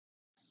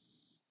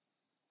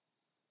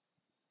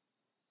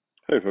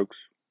Hey folks,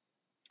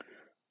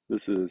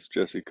 this is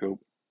Jesse Cope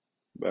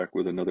back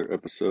with another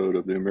episode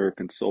of the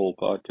American Soul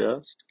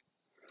Podcast.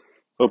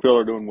 Hope y'all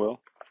are doing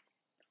well,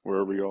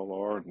 wherever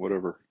y'all are and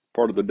whatever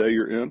part of the day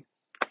you're in.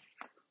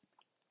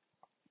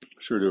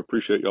 Sure to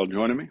appreciate y'all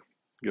joining me,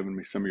 giving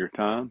me some of your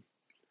time.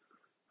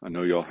 I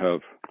know y'all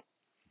have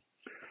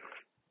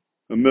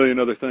a million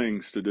other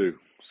things to do,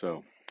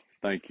 so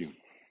thank you.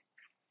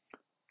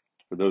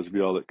 For those of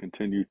y'all that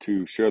continue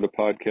to share the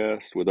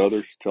podcast with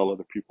others, tell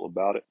other people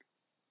about it.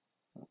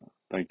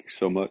 Thank you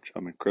so much.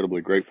 I'm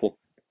incredibly grateful.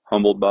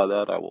 Humbled by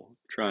that. I will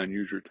try and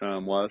use your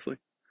time wisely.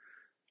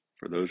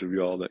 For those of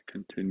y'all that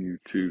continue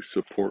to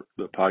support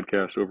the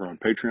podcast over on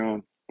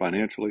Patreon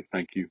financially,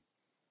 thank you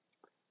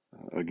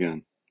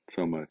again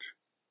so much.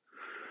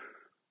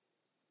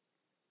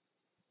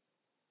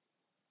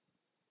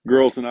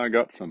 Girls and I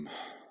got some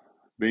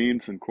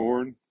beans and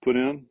corn put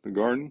in the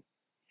garden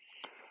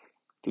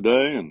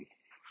today, and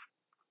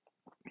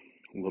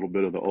a little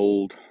bit of the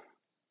old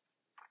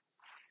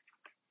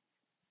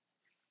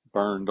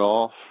burned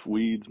off,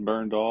 weeds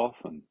burned off,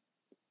 and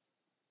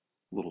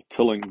a little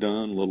tilling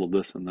done, a little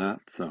this and that.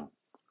 So,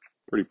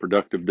 pretty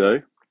productive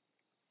day.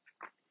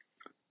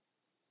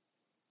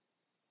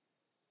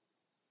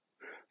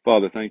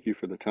 Father, thank you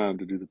for the time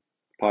to do the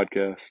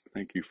podcast.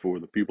 Thank you for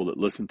the people that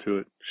listen to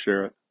it,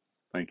 share it.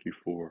 Thank you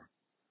for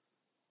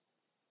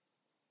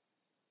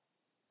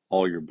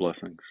all your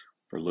blessings,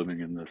 for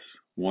living in this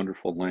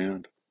wonderful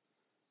land,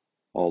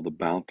 all the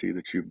bounty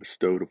that you've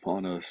bestowed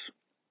upon us,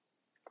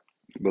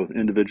 both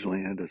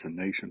individually and as a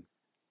nation.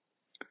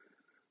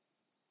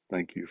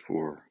 Thank you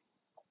for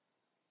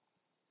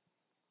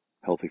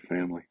healthy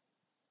family,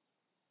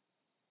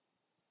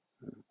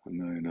 a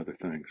million other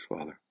things,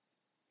 Father.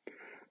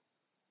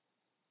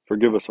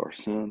 Forgive us our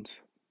sins,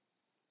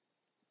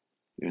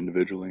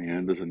 individually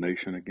and as a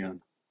nation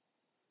again.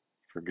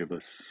 Forgive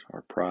us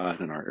our pride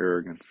and our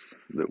arrogance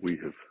that we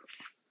have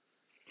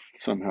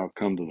somehow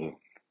come to the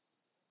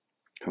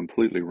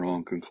completely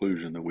wrong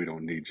conclusion that we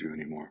don't need you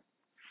anymore.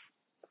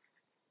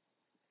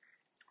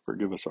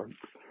 Forgive us our,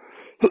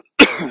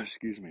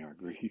 excuse me, our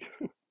greed.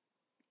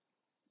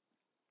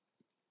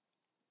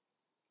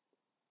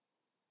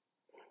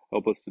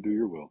 Help us to do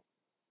your will.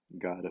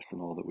 Guide us in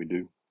all that we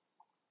do,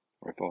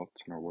 our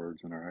thoughts and our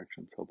words and our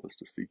actions. Help us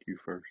to seek you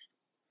first,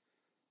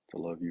 to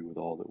love you with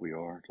all that we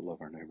are, to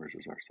love our neighbors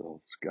as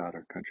ourselves. Guide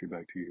our country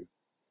back to you.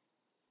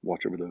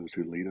 Watch over those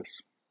who lead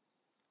us,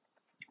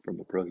 from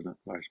the president,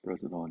 vice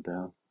president on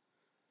down,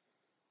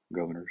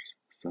 governors,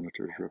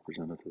 senators,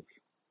 representatives.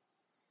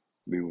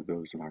 Be with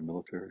those in our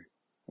military,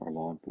 our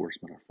law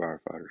enforcement, our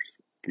firefighters.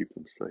 Keep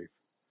them safe.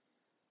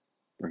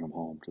 Bring them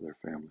home to their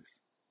families.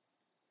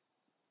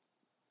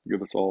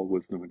 Give us all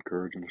wisdom and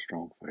courage and a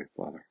strong faith,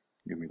 Father.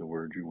 Give me the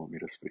words you want me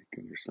to speak.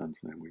 In your Son's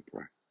name we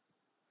pray.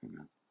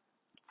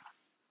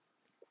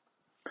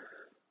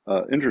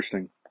 Amen.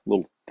 Interesting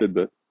little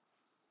tidbit.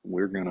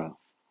 We're gonna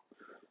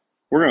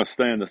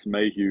stay in this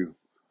Mayhew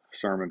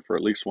sermon for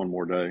at least one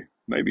more day,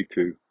 maybe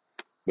two.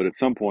 But at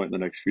some point in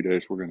the next few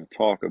days, we're going to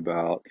talk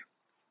about.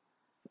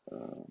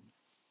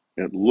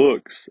 It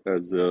looks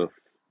as if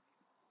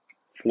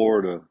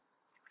Florida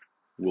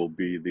will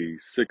be the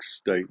sixth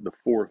state, the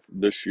fourth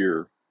this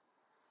year,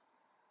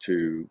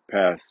 to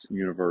pass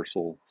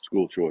universal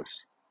school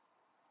choice,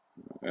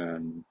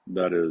 and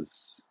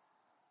that's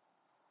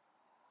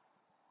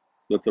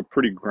a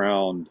pretty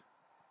ground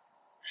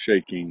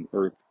shaking,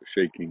 earth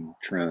shaking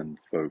trend,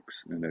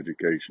 folks, in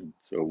education.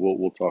 So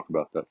we'll talk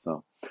about that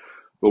some.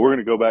 But we're going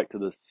to go back to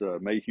this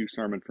Mayhew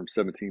sermon from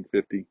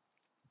 1750,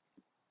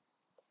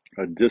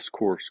 a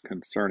discourse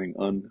concerning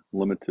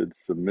unlimited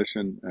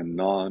submission and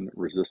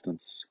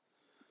non-resistance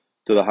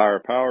to the higher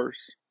powers,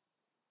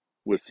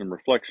 with some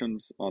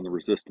reflections on the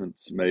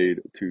resistance made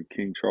to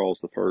King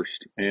Charles I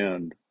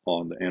and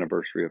on the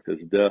anniversary of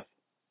his death,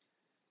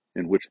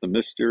 in which the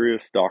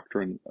mysterious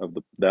doctrine of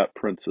that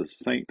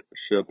prince's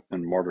saintship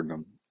and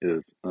martyrdom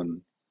is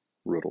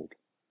unriddled.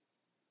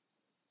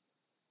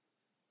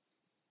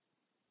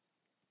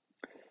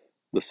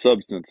 The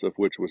substance of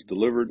which was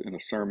delivered in a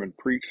sermon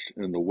preached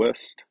in the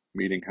West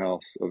Meeting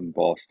House of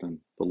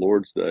Boston, the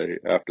Lord's Day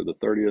after the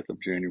 30th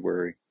of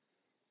January,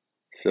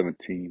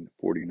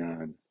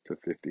 1749 to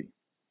 50.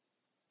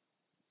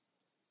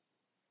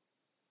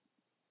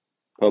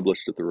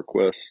 Published at the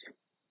request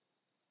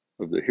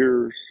of the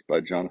hearers by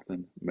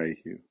Jonathan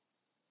Mayhew,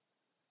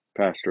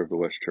 pastor of the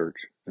West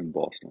Church in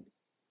Boston.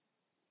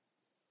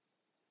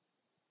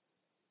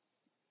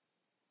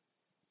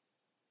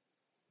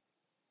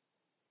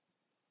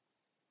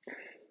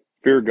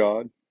 Fear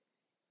God,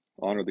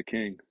 honor the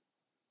King.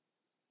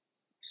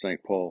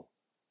 St. Paul.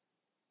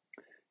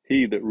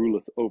 He that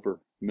ruleth over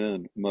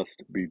men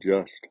must be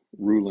just,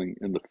 ruling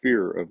in the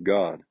fear of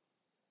God.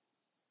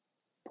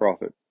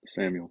 Prophet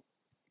Samuel.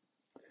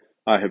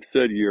 I have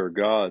said ye are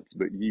gods,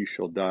 but ye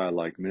shall die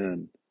like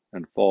men,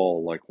 and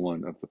fall like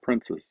one of the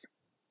princes.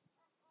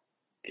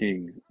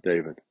 King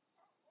David.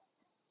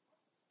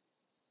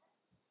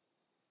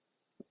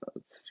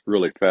 It's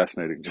really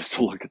fascinating just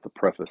to look at the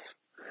preface.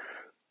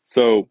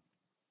 So,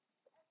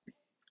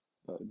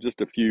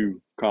 Just a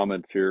few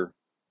comments here.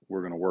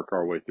 We're going to work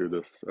our way through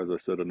this, as I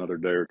said, another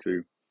day or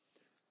two.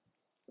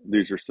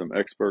 These are some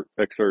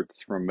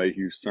excerpts from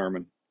Mayhew's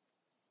sermon.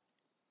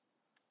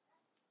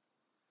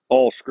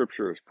 All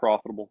scripture is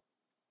profitable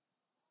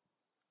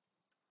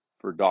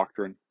for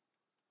doctrine,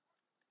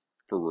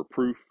 for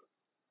reproof,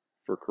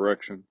 for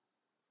correction,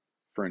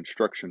 for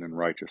instruction in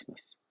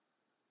righteousness.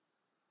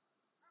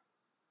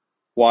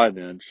 Why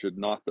then should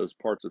not those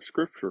parts of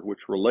scripture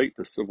which relate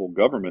to civil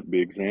government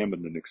be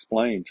examined and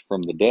explained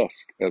from the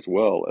desk as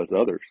well as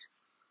others?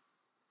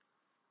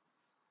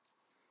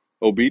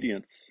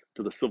 Obedience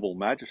to the civil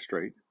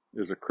magistrate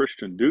is a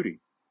Christian duty,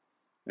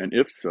 and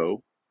if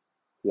so,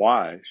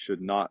 why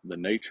should not the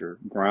nature,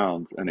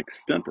 grounds, and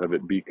extent of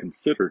it be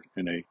considered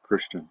in a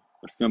Christian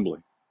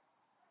assembly?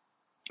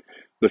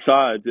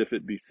 Besides, if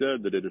it be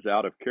said that it is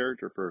out of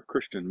character for a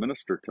Christian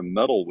minister to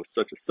meddle with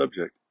such a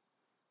subject,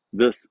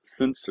 this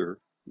censure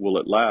will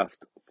at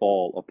last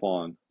fall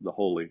upon the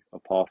holy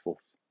apostles.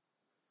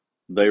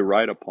 They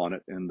write upon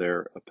it in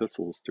their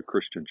epistles to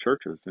Christian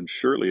churches, and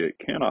surely it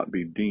cannot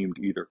be deemed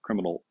either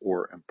criminal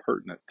or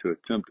impertinent to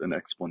attempt an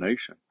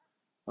explanation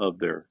of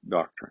their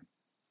doctrine.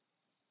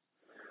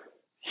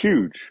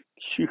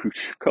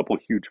 Couple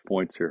huge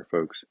points here,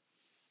 folks.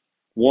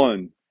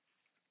 One,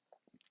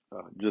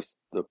 just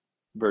the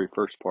very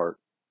first part,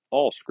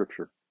 all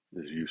scripture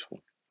is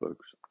useful,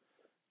 folks.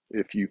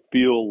 If you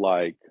feel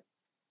like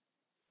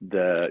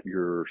that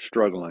you're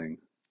struggling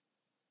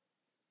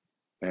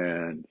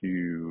and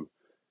you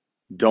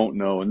don't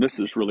know, and this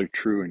is really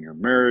true in your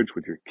marriage,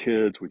 with your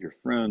kids, with your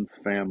friends,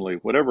 family,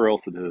 whatever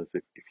else it is,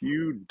 if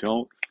you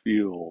don't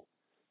feel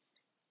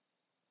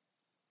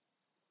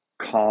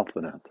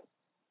confident,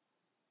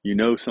 you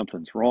know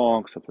something's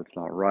wrong, something's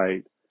not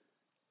right,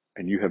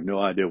 and you have no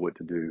idea what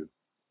to do,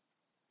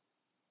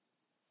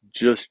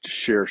 just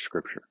share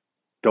scripture.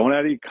 Don't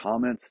add any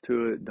comments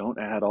to it. Don't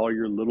add all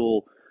your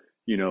little,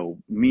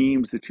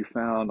 memes that you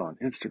found on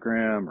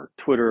Instagram or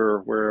Twitter or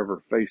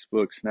wherever,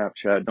 Facebook,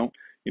 Snapchat.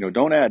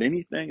 Don't add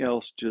anything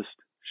else. Just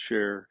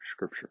share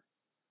scripture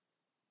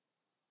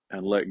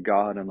and let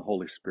God and the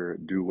Holy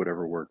Spirit do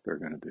whatever work they're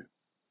going to do.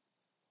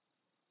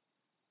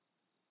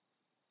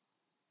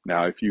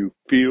 Now, if you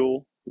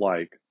feel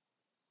like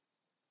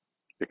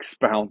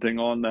expounding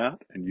on that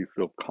and you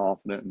feel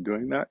confident in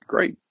doing that,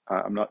 great.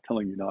 I'm not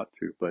telling you not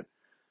to, but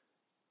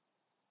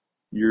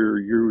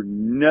you're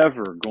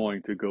never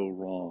going to go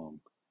wrong.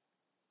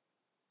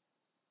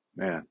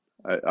 Man,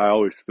 I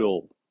always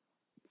feel,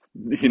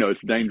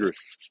 it's dangerous.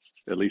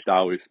 At least I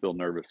always feel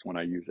nervous when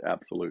I use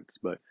absolutes,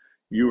 but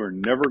you are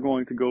never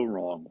going to go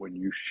wrong when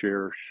you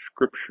share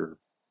scripture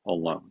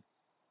alone.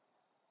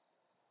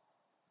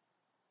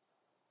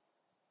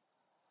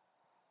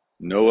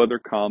 No other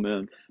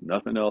comments,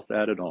 nothing else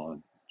added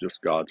on,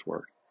 just God's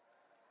word.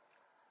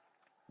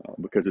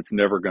 Because it's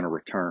never going to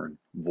return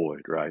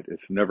void, right?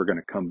 It's never going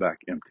to come back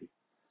empty.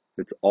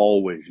 It's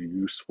always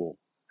useful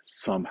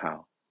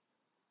somehow.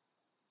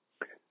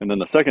 And then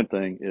the second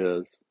thing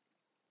is,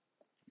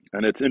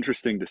 and it's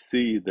interesting to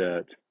see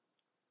that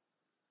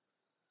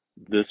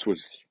this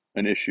was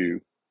an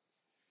issue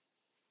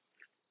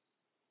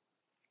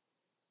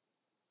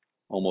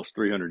almost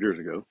 300 years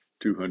ago,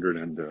 200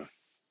 and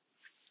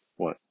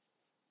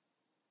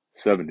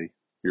 70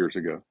 years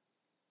ago.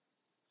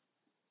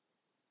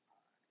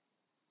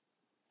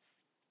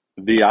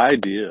 The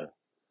idea,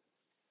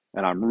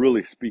 and I'm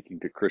really speaking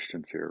to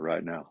Christians here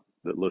right now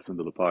that listen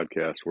to the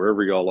podcast,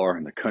 wherever y'all are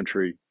in the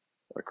country,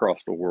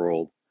 across the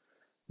world,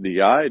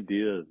 the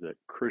idea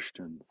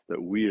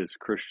that we as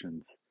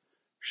Christians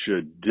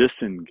should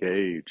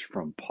disengage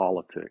from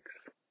politics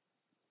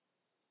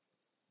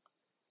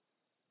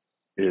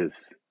is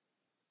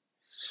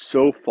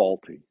so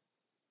faulty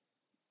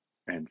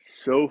and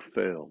so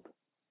failed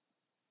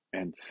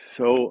and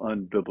so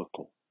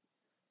unbiblical.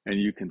 And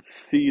you can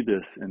see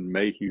this in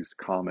Mayhew's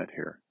comment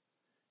here.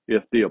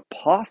 If the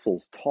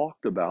apostles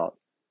talked about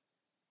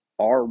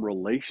our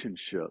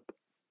relationship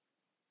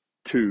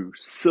to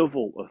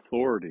civil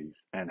authorities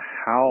and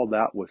how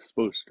that was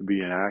supposed to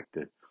be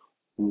enacted,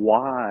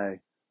 why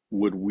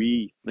would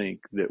we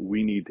think that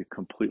we need to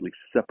completely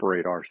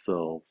separate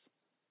ourselves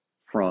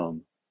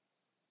from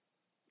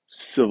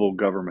civil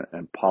government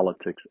and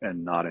politics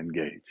and not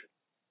engage?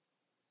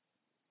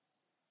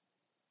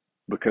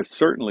 Because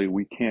certainly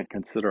we can't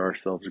consider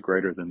ourselves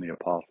greater than the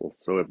apostles.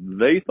 So if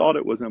they thought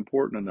it was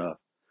important enough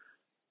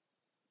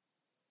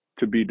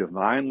to be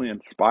divinely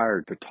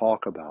inspired to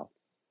talk about,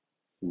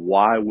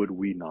 why would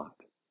we not?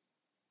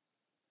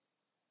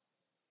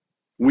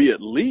 We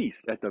at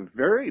least, at the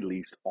very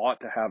least, ought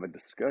to have a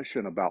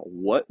discussion about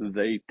what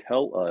they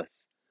tell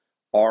us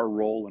our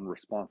role and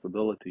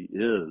responsibility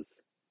is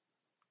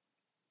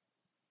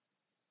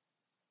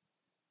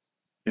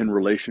in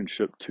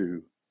relationship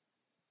to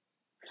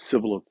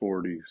civil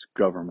authorities,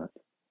 government,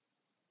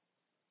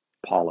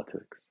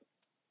 politics.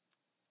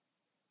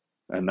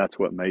 And that's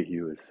what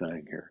Mayhew is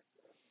saying here.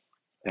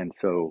 And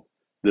so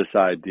this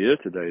idea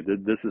today,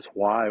 that this is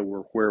why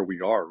we're where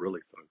we are, really,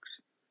 folks,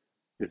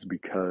 is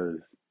because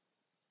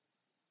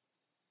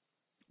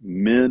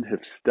Men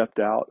have stepped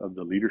out of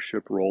the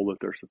leadership role that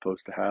they're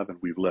supposed to have, and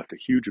we've left a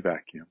huge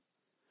vacuum.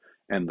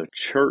 And the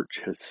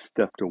church has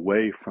stepped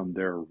away from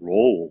their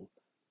role,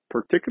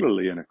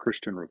 particularly in a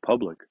Christian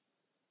republic,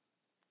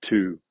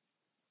 to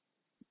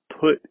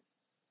put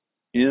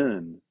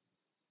in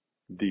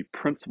the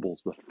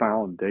principles, the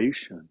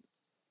foundation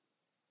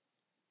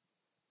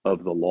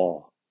of the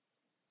law,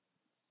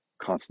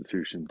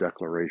 Constitution,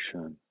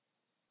 Declaration,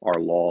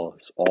 our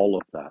laws, all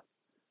of that.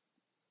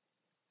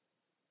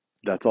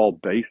 That's all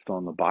based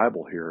on the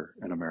Bible here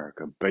in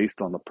America,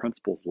 based on the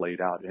principles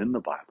laid out in the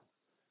Bible.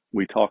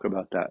 We talk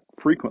about that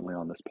frequently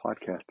on this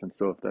podcast. And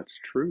so if that's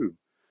true,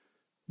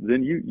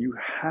 then you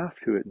have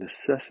to, it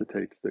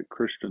necessitates that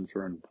Christians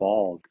are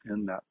involved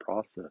in that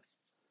process,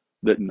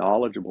 that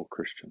knowledgeable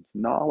Christians,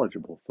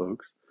 knowledgeable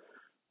folks,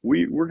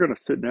 we're going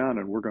to sit down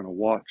and we're going to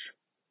watch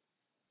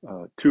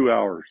 2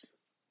 hours,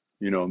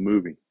 a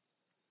movie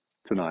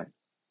tonight.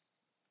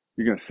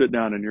 You're going to sit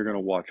down and you're going to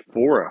watch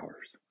 4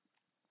 hours.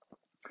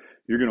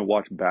 You're going to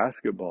watch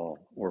basketball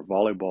or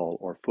volleyball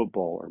or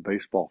football or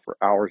baseball for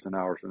hours and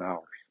hours and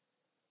hours.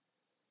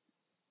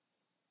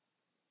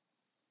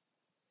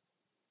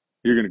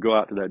 You're going to go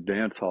out to that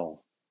dance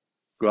hall,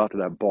 go out to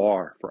that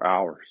bar for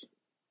hours.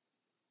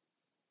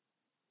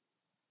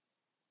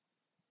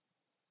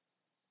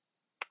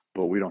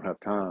 But we don't have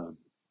time.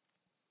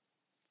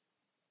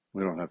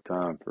 We don't have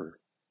time for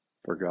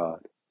God.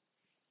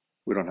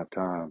 We don't have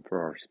time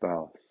for our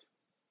spouse.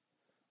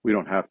 We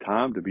don't have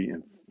time to be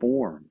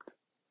informed,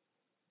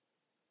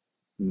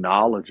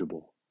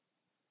 knowledgeable.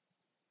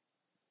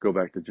 Go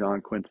back to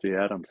John Quincy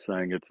Adams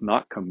saying it's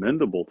not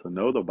commendable to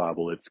know the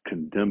Bible, it's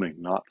condemning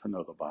not to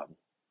know the Bible.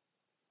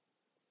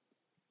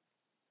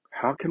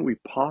 How can we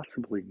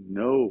possibly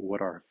know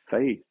what our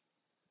faith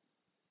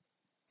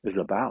is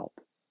about,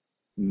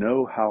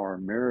 know how our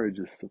marriage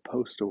is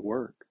supposed to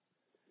work,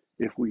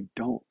 if we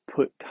don't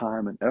put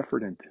time and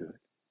effort into it?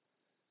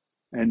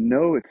 And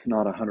no, it's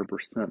not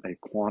 100% a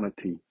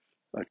quantity,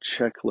 a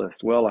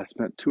checklist. Well, I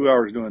spent 2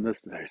 hours doing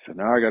this today, so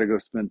now I got to go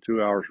spend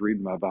 2 hours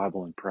reading my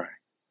Bible and praying.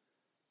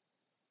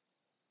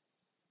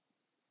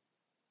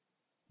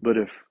 But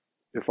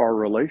if our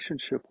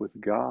relationship with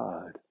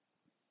God,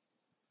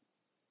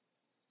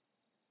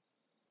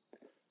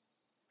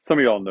 some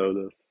of y'all know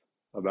this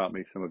about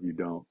me, some of you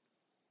don't.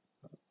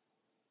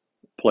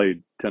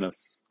 Played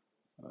tennis,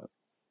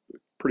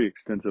 pretty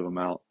extensive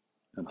amount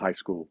in high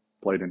school,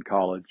 played in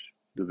college,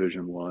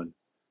 Division One.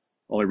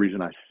 Only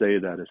reason I say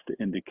that is to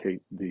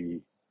indicate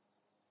the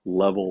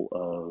level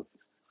of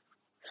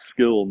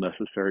skill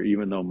necessary,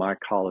 even though my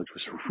college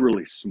was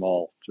really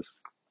small, just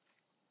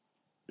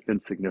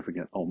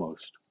insignificant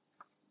almost,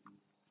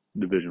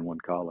 Division One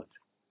college.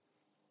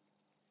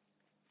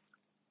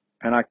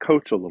 And I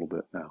coach a little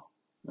bit now,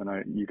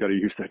 and you got to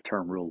use that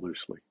term real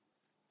loosely,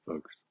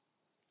 folks.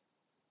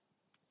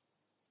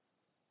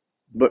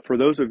 But for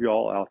those of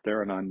y'all out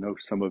there, and I know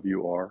some of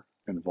you are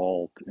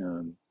involved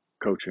in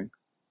coaching,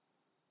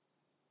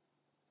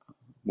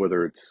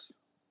 whether it's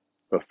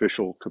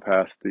official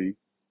capacity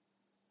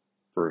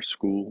for a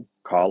school,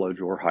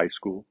 college, or high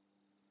school,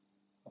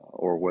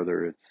 or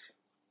whether it's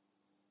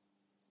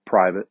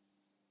private,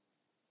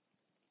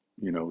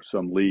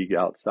 some league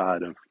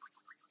outside of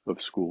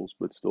schools,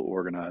 but still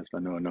organized. I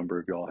know a number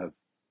of y'all have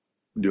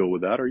deal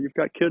with that, or you've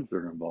got kids that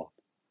are involved.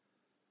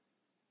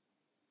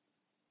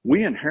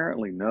 We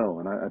inherently know,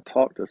 and I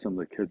talk to some of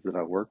the kids that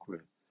I work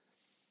with,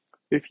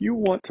 if you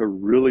want to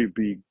really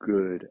be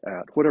good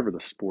at whatever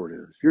the sport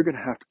is, you're going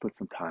to have to put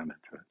some time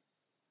into it.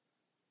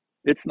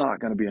 It's not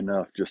going to be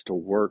enough just to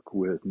work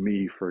with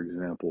me, for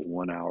example,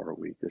 1 hour a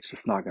week. It's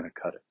just not going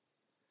to cut it.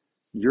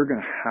 You're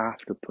going to have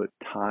to put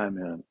time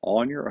in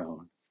on your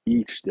own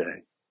each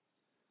day.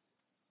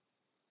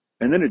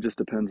 And then it just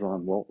depends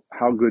on, well,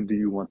 how good do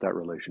you want that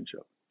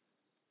relationship,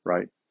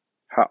 right?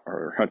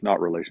 Or not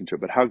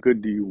relationship, but how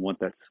good do you want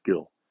that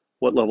skill?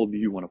 What level do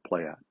you want to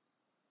play at?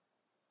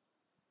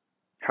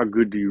 How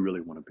good do you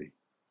really want to be?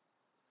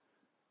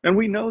 And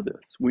we know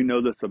this. We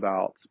know this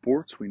about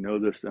sports. We know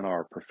this in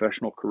our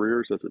professional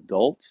careers as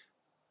adults.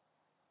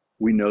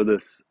 We know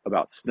this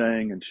about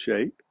staying in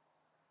shape.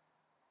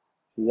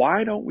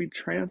 Why don't we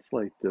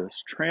translate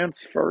this,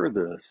 transfer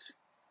this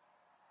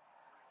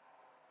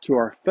to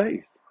our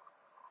faith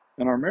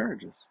and our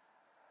marriages?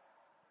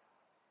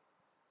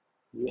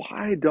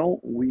 Why don't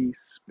we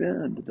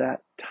spend that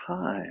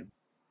time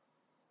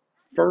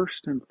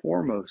first and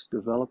foremost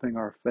developing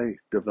our faith,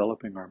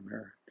 developing our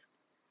marriage?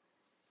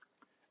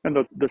 And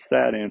the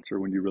sad answer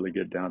when you really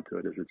get down to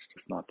it is it's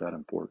just not that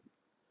important.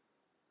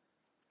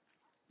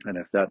 And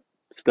if that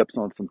steps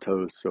on some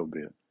toes, so be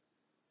it.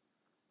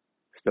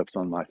 Steps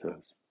on my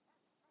toes.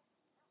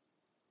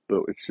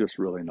 But it's just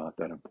really not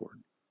that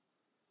important.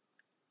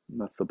 And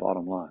that's the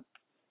bottom line.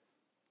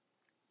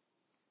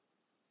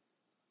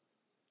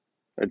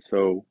 And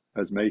so,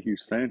 as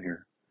Mayhew's saying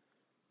here,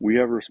 we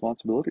have a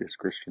responsibility as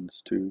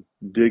Christians to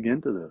dig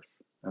into this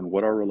and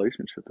what our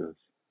relationship is.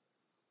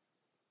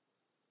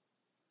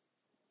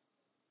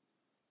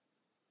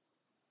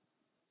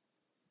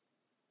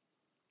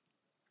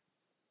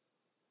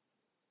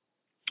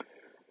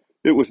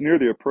 It was near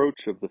the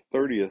approach of the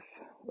 30th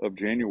of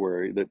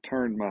January that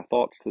turned my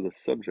thoughts to the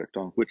subject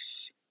on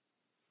which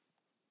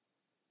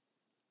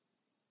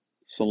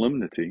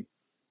solemnity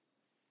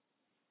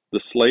the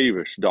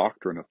slavish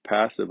doctrine of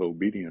passive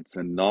obedience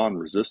and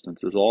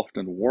non-resistance is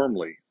often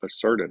warmly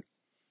asserted,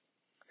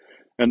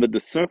 and the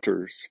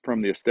dissenters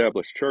from the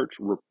established church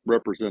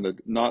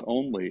represented not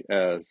only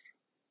as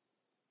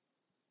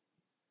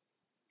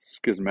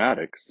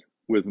schismatics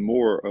with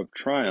more of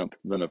triumph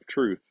than of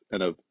truth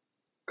and of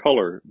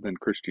color than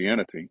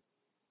Christianity,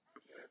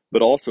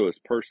 but also as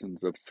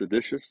persons of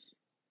seditious,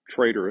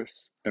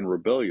 traitorous, and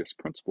rebellious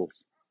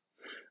principles.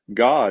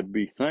 God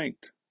be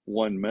thanked,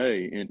 one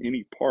may, in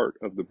any part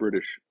of the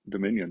British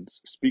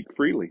dominions, speak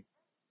freely,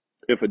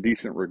 if a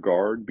decent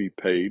regard be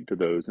paid to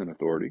those in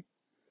authority,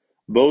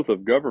 both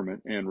of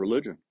government and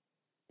religion,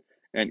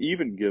 and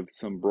even give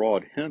some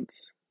broad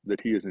hints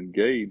that he is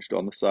engaged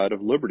on the side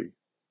of liberty,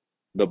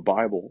 the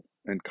Bible,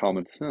 and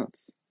common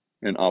sense,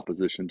 in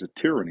opposition to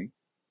tyranny,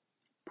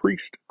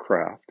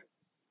 priestcraft,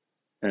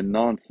 and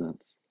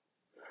nonsense,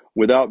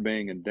 without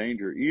being in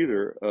danger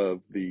either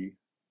of the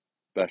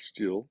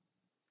Bastille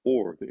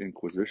or the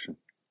Inquisition.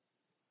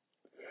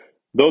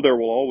 Though there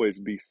will always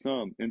be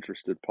some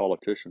interested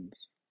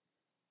politicians,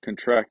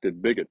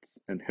 contracted bigots,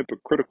 and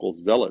hypocritical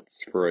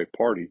zealots for a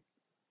party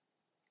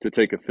to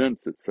take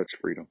offense at such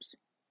freedoms.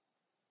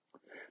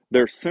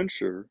 Their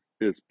censure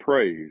is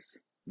praise,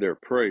 their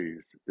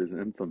praise is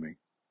infamy.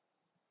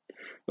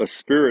 A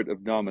spirit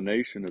of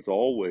domination is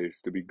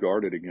always to be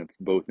guarded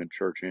against both in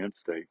church and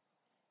state,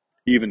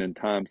 even in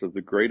times of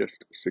the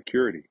greatest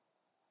security,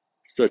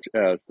 such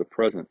as the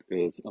present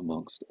is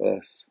amongst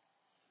us,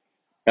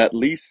 at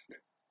least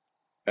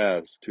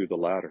as to the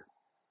latter.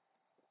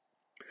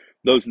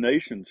 Those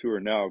nations who are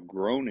now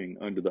groaning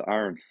under the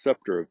iron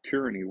scepter of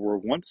tyranny were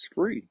once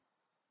free,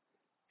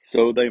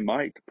 so they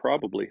might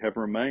probably have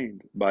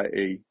remained by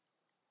a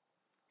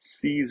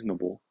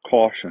seasonable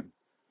caution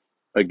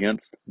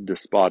against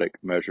despotic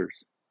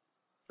measures.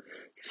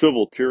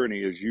 Civil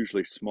tyranny is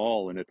usually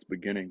small in its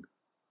beginning,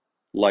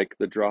 like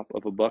the drop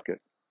of a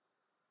bucket,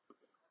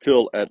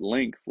 till at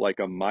length, like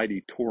a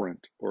mighty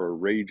torrent or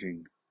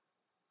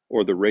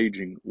the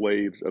raging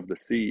waves of the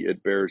sea,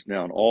 it bears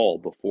down all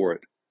before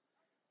it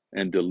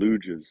and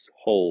deluges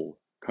whole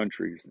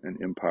countries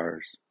and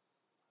empires.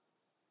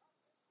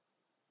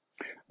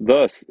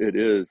 Thus it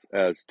is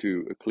as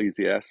to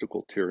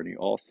ecclesiastical tyranny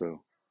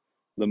also,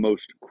 the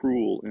most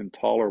cruel,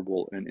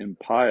 intolerable, and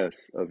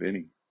impious of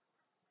any.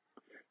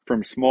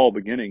 From small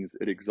beginnings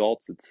it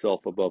exalts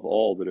itself above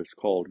all that is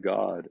called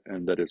God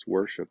and that is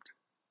worshipped.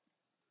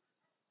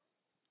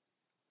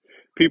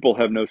 People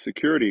have no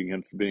security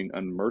against being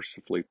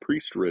unmercifully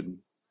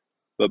priest-ridden,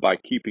 but by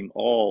keeping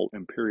all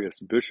imperious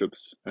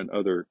bishops and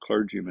other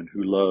clergymen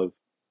who love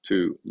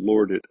to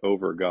lord it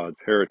over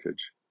God's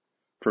heritage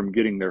from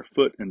getting their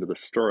foot into the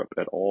stirrup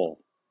at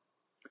all.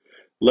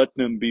 Let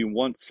them be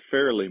once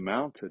fairly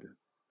mounted,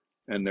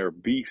 and their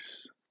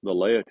beasts, the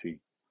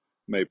laity,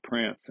 may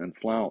prance and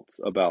flounce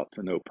about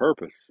to no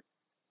purpose,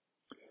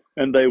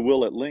 and they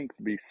will at length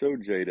be so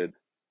jaded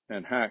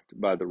and hacked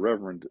by the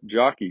reverend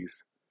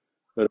jockeys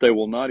that they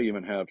will not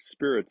even have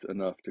spirits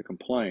enough to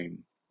complain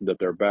that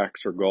their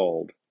backs are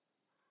galled,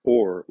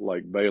 or,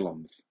 like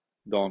Balaam's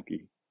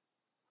donkey,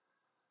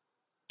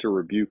 to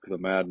rebuke the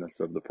madness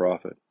of the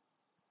prophet.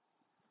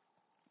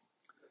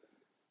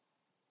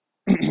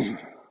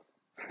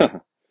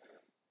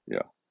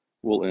 Yeah,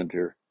 we'll end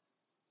here.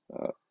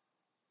 Uh,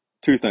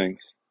 Two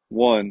things.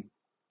 One,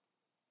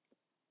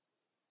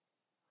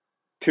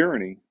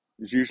 tyranny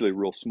is usually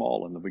real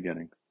small in the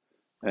beginning.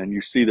 And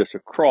you see this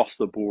across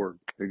the board,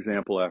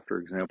 example after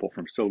example,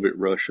 from Soviet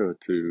Russia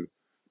to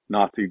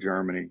Nazi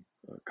Germany,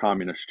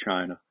 Communist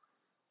China,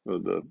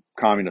 the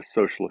Communist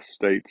Socialist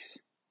states,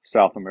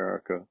 South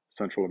America,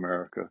 Central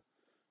America,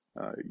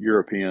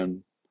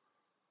 European,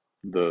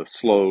 the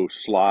slow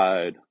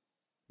slide,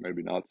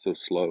 maybe not so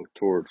slow,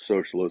 towards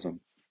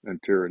socialism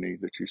and tyranny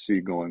that you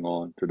see going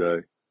on today.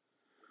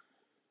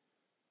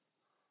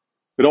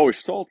 It always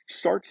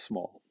starts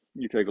small.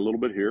 You take a little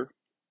bit here,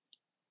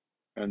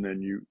 and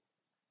then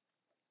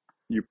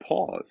you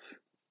pause,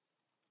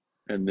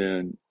 and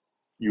then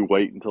you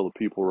wait until the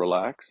people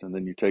relax, and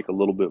then you take a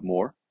little bit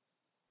more,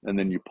 and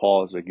then you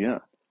pause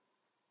again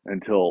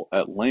until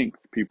at length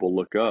people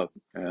look up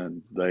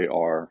and they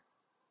are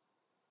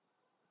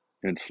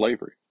in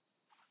slavery.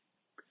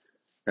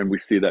 And we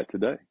see that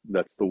today.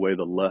 That's the way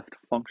the left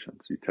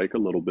functions. You take a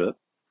little bit,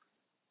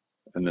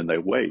 and then they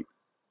wait.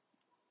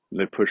 And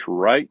they push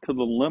right to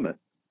the limit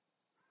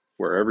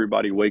where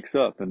everybody wakes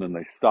up, and then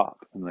they stop,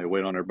 and they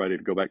wait on everybody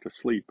to go back to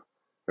sleep.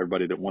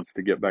 Everybody that wants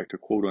to get back to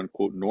quote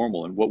unquote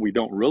normal. And what we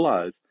don't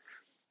realize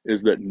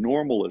is that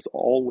normal is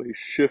always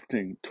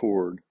shifting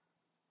toward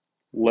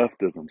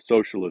leftism,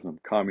 socialism,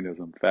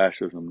 communism,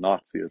 fascism,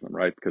 Nazism,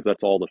 right? Because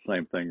that's all the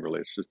same thing,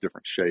 really. It's just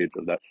different shades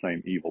of that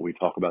same evil. We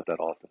talk about that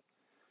often.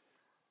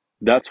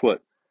 That's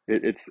what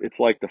it's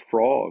like the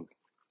frog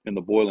in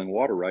the boiling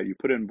water, right? You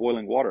put it in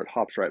boiling water, it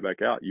hops right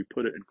back out. You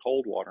put it in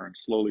cold water and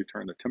slowly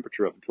turn the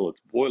temperature up until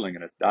it's boiling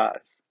and it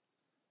dies.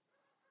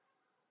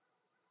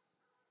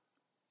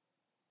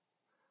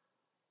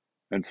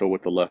 And so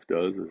what the left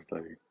does is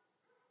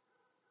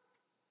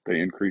they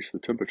increase the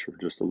temperature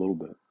just a little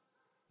bit,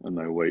 and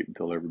they wait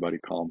until everybody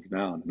calms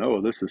down. And,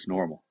 oh, this is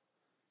normal.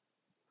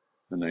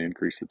 And they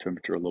increase the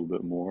temperature a little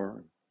bit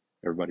more.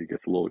 Everybody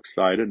gets a little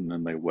excited, and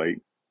then they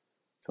wait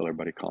until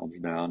everybody calms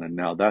down. And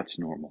now that's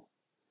normal.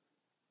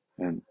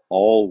 And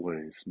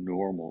always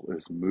normal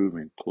is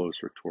moving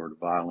closer toward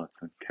violence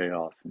and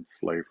chaos and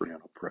slavery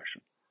and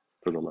oppression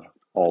for the left.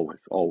 Always,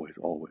 always,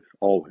 always,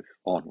 always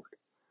onward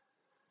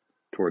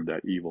toward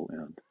that evil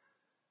end.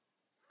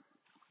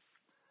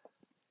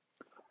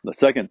 The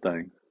second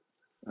thing,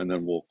 and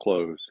then we'll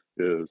close,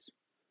 is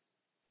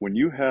when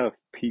you have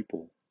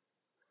people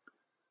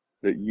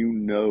that you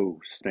know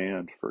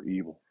stand for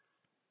evil,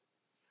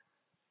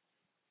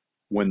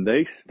 when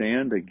they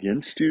stand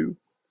against you,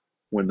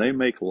 when they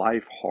make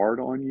life hard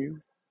on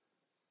you,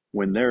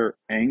 when they're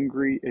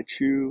angry at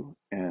you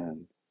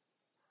and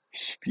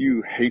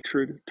spew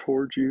hatred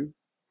towards you,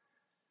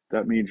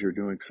 that means you're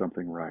doing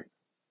something right.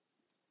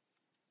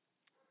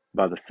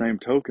 By the same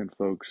token,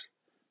 folks,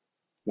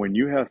 when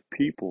you have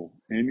people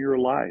in your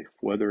life,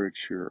 whether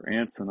it's your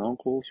aunts and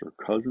uncles or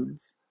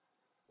cousins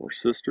or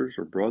sisters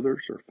or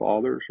brothers or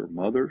fathers or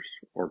mothers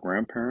or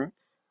grandparents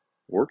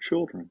or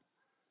children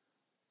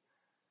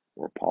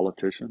or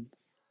politicians,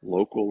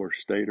 local or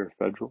state or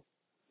federal,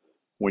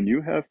 when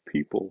you have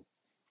people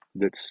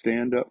that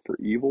stand up for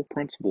evil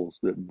principles,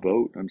 that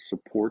vote and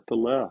support the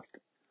left,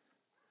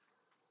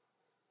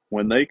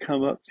 when they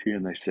come up to you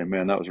and they say,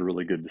 man, that was a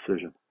really good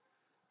decision.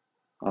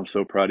 I'm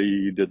so proud of you.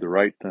 You did the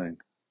right thing.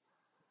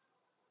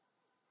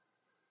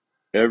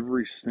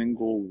 Every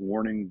single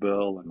warning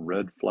bell and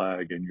red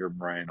flag in your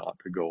brain ought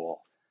to go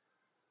off.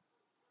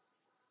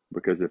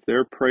 Because if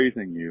they're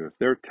praising you, if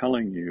they're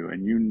telling you,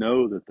 and you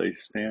know that they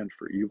stand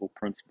for evil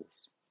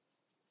principles,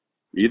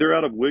 either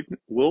out of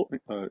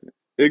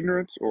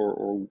ignorance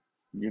or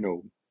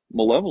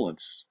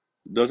malevolence,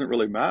 it doesn't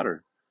really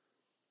matter,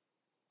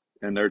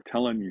 and they're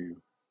telling you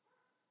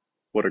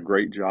what a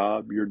great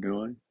job you're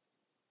doing,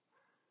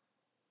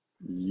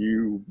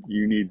 you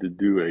need to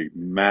do a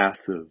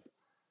massive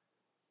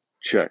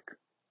check,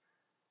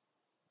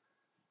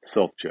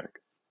 self-check,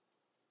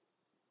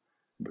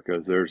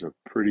 because there's a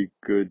pretty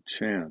good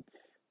chance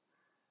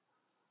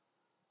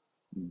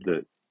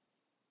that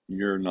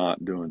you're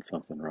not doing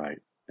something right.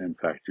 In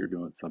fact, you're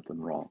doing something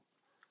wrong.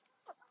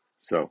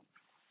 So,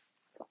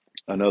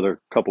 another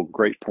couple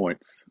great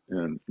points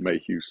in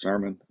Mayhew's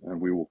sermon,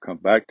 and we will come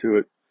back to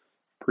it.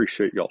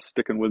 Appreciate y'all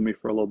sticking with me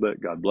for a little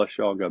bit. God bless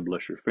y'all. God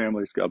bless your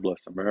families. God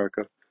bless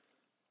America.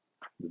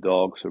 The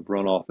dogs have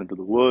run off into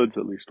the woods,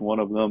 at least one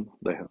of them.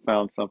 They have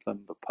found something.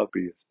 The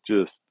puppy is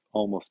just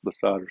almost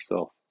beside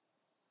herself,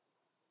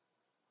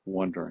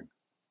 wondering.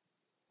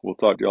 We'll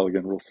talk to y'all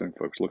again real soon,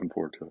 folks. Looking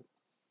forward to it.